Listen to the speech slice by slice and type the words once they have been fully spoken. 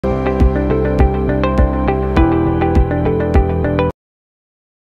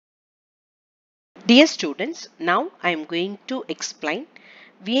Dear students, now I am going to explain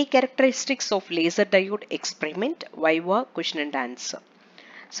VA characteristics of laser diode experiment Viva question and answer.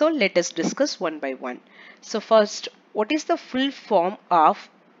 So let us discuss one by one. So first, what is the full form of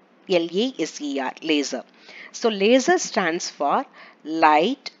LASER, laser? So laser stands for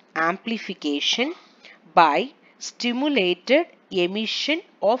light amplification by stimulated emission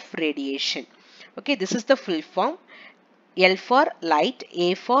of radiation. Okay, this is the full form. L for light,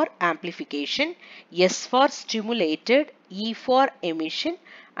 A for amplification, S for stimulated, E for emission,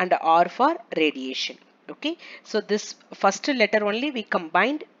 and R for radiation. Okay, so this first letter only we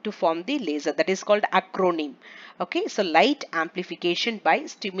combined to form the laser, that is called acronym. Okay, so light amplification by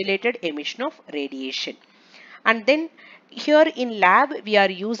stimulated emission of radiation. And then here in lab we are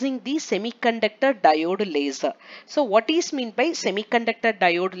using the semiconductor diode laser. So what is meant by semiconductor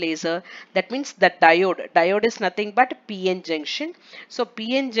diode laser? That means the diode is nothing but PN junction. So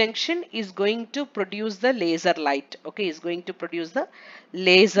PN junction is going to produce the laser light. Okay, is going to produce the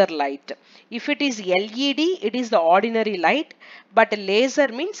laser light. If it is LED, it is the ordinary light, but laser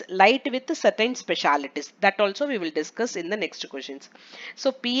means light with certain specialities. That also we will discuss in the next questions.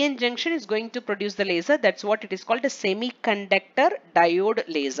 So PN junction is going to produce the laser. That's what it is called, a semiconductor diode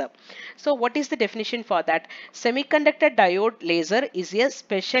laser. So what is the definition for that? Semiconductor diode laser is a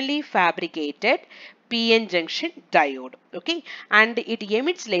specially fabricated PN junction diode. Okay, and it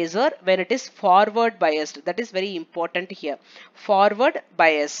emits laser when it is forward biased. That is very important here. Forward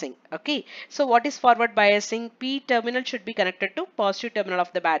biasing. Okay, so what is forward biasing? P terminal should be connected to positive terminal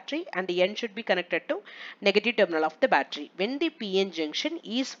of the battery and the N should be connected to negative terminal of the battery. When the PN junction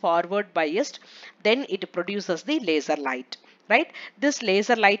is forward biased, then it produces the laser light. Right, this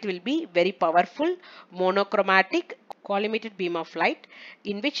laser light will be very powerful, monochromatic, collimated beam of light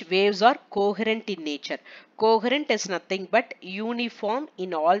in which waves are coherent in nature. Coherent is nothing but uniform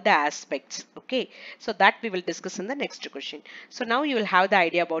in all the aspects. Okay, so that we will discuss in the next question. So now you will have the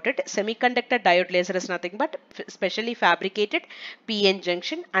idea about it. Semiconductor diode laser is nothing but specially fabricated PN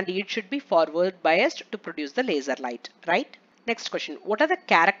junction, and it should be forward biased to produce the laser light. Right. Next question. What are the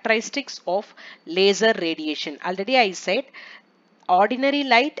characteristics of laser radiation? Already I said ordinary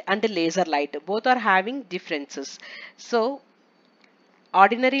light and laser light both are having differences. So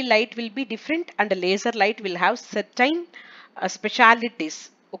ordinary light will be different and laser light will have certain specialities.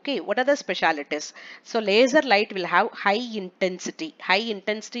 Okay, what are the specialities? So laser light will have high intensity. High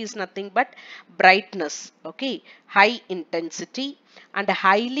intensity is nothing but brightness. Okay, high intensity and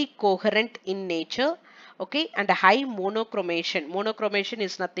highly coherent in nature. Okay, and a high monochromation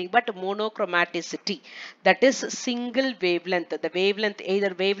is nothing but monochromaticity, that is single wavelength. The wavelength,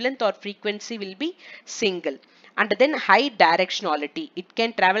 either wavelength or frequency, will be single. And then high directionality, it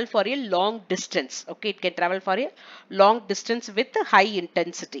can travel for a long distance. Okay, it can travel for a long distance with high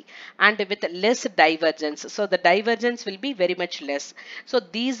intensity and with less divergence. So the divergence will be very much less. So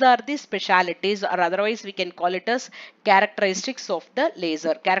these are the specialities, or otherwise we can call it as characteristics of the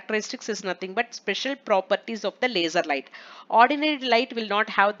laser. Characteristics is nothing but special properties of the laser light. Ordinary light will not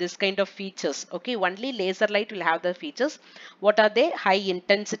have this kind of features. Okay, only laser light will have the features. What are they? High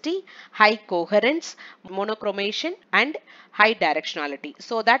intensity, high coherence, monochromation, and high directionality.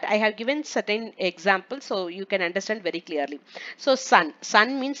 So that I have given certain examples so you can understand very clearly. So sun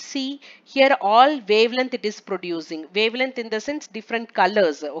means, see here, all wavelength it is producing. Wavelength in the sense different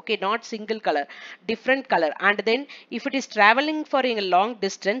colors. Okay, not single color, different color. And then if it is traveling for a long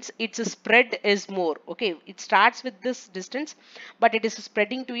distance, its spread is more. Okay, it starts with this distance but it is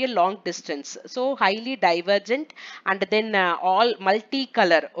spreading to a long distance. So highly divergent, and then all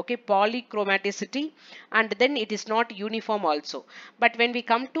multicolor. Okay, polychromaticity, and then it is not uniform also. But when we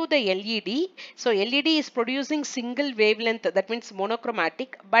come to the LED, so LED is producing single wavelength, that means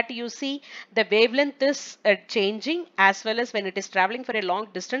monochromatic, but you see the wavelength is changing, as well as when it is traveling for a long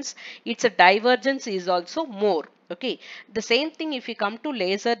distance, its divergence is also more. Okay, the same thing if you come to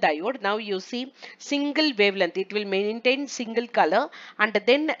laser diode, now you see single wavelength, it will maintain single color, and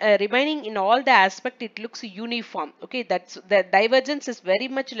then remaining in all the aspect it looks uniform. Okay, that's the divergence is very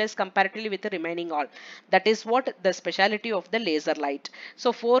much less comparatively with the remaining all. That is what the speciality of the laser light.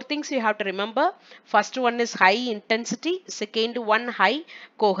 So four things you have to remember. First one is high intensity, second one high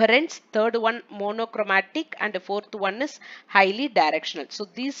coherence, third one monochromatic, and the fourth one is highly directional. So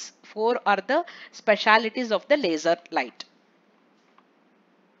these four are the specialities of the laser light.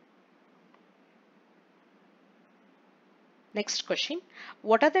 Next question.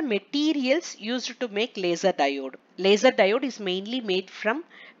 What are the materials used to make laser diode? Laser diode is mainly made from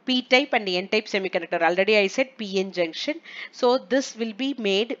P-type and N-type semiconductor. Already I said PN junction. So this will be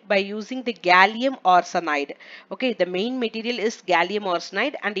made by using the gallium arsenide. Okay, the main material is gallium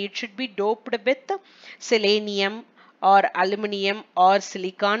arsenide and it should be doped with selenium or aluminum or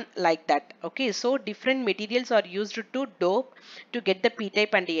silicon like that. Okay, so different materials are used to dope to get the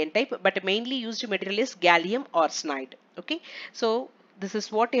P-type and the N-type, but mainly used material is gallium arsenide. Okay, so this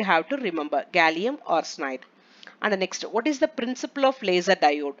is what you have to remember, gallium arsenide. And the next, what is the principle of laser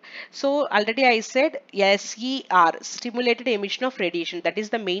diode? So already I said SER, stimulated emission of radiation, that is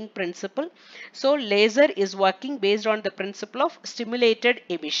the main principle. So laser is working based on the principle of stimulated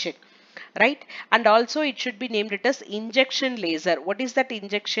emission, right? And also it should be named it as injection laser. What is that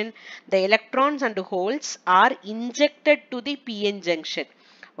injection? The electrons and holes are injected to the PN junction,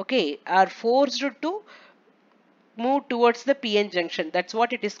 okay, are forced to move towards the PN junction. That's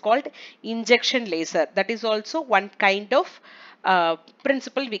what it is called, injection laser. That is also one kind of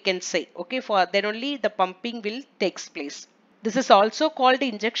principle we can say, okay, for then only the pumping will takes place. This is also called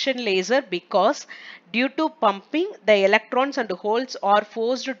injection laser because due to pumping, the electrons and holes are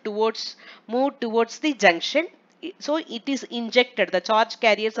forced towards, move towards the junction. So it is injected, the charge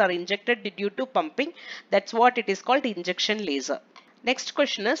carriers are injected due to pumping. That's what it is called, injection laser. Next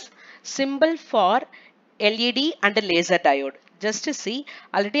question is symbol for LED and laser diode. Just to see,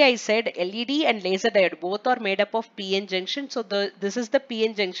 already I said LED and laser diode both are made up of PN junction. So this is the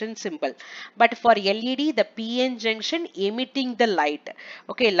PN junction symbol. But for LED, the PN junction emitting the light.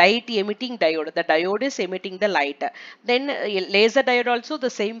 Okay, light emitting diode. The diode is emitting the light. Then laser diode also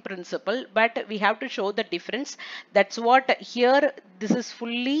the same principle, but we have to show the difference. That's what here this is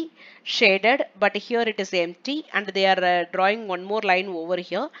fully shaded, but here it is empty, and they are drawing one more line over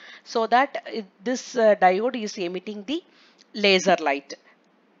here so that this diode is emitting the laser light.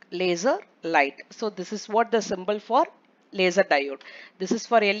 Laser light. So this is what the symbol for laser diode. This is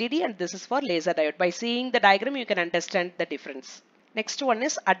for LED and this is for laser diode. By seeing the diagram you can understand the difference. Next one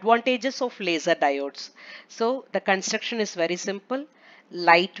is advantages of laser diodes. So the construction is very simple,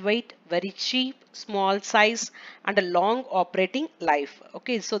 lightweight, very cheap, small size and a long operating life.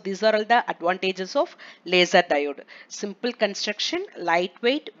 Okay, so these are all the advantages of laser diode. Simple construction,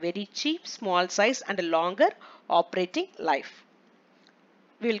 lightweight, very cheap, small size and a longer operating life.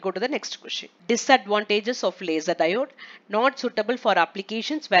 We will go to the next question. Disadvantages of laser diode: not suitable for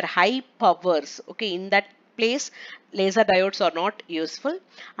applications where high powers, okay, in that place laser diodes are not useful,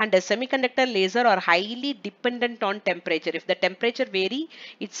 and a semiconductor laser are highly dependent on temperature. If the temperature vary,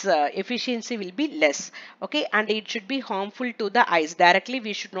 its efficiency will be less, okay, and it should be harmful to the eyes. Directly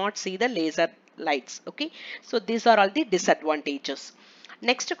we should not see the laser lights, okay. So these are all the disadvantages.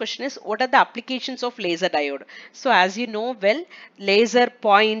 Next question is, what are the applications of laser diode? So as you know well, laser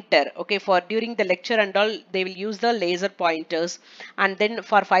pointer, okay, for during the lecture and all they will use the laser pointers, and then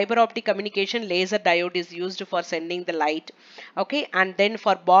for fiber optic communication laser diode is used for sending the light, okay, and then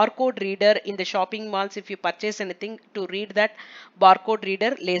for barcode reader in the shopping malls, if you purchase anything to read that barcode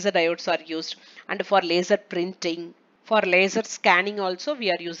reader, laser diodes are used, and for laser printing, for laser scanning also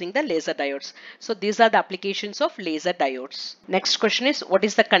we are using the laser diodes. So these are the applications of laser diodes. Next question is, what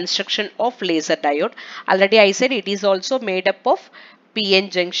is the construction of laser diode? Already I said it is also made up of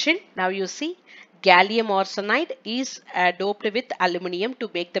PN junction. Now you see, gallium arsenide is doped with aluminum to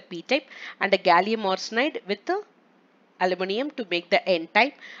make the P-type, and the gallium arsenide with the aluminum to make the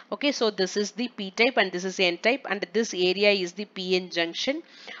N-type. Okay, so this is the P-type and this is N-type, and this area is the PN junction.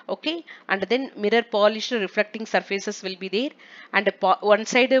 Okay, and then mirror polished reflecting surfaces will be there, and one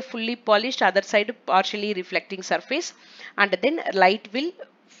side fully polished, other side partially reflecting surface, and then light will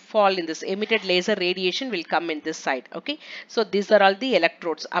fall in this, emitted laser radiation will come in this side. Okay, so these are all the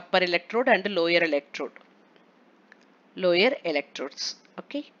electrodes, upper electrode and lower electrode, lower electrodes.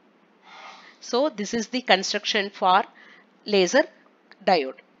 Okay, so this is the construction for laser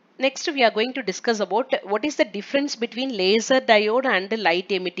diode. Next we are going to discuss about what is the difference between laser diode and the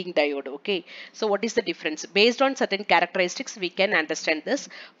light emitting diode. Okay, so what is the difference? Based on certain characteristics we can understand this.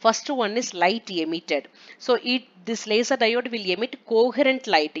 First one is light emitted. So this laser diode will emit coherent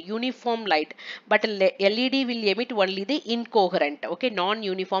light, uniform light, but LED will emit only the incoherent, okay,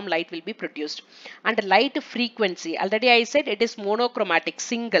 non-uniform light will be produced. And light frequency, already I said it is monochromatic,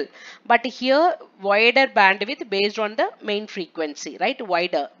 single, but here wider bandwidth based on the main frequency, right,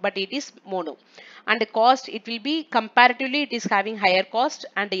 wider, but it is mono. And the cost, it will be comparatively it is having higher cost,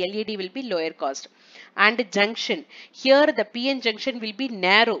 and the LED will be lower cost. And junction, here the PN junction will be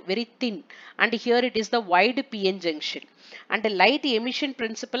narrow, very thin, and here it is the wide PN junction. And the light emission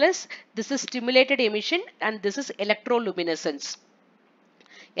principle is, this is stimulated emission and this is electroluminescence.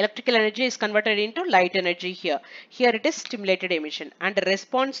 Electrical energy is converted into light energy here. Here it is stimulated emission, and the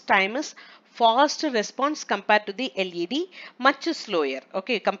response time is fast response compared to the LED, much slower,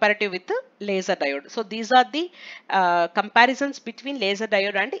 okay, comparative with the laser diode. So these are the comparisons between laser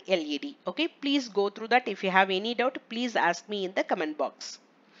diode and LED. Okay, please go through that. If you have any doubt, please ask me in the comment box.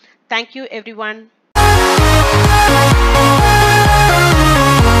 Thank you everyone.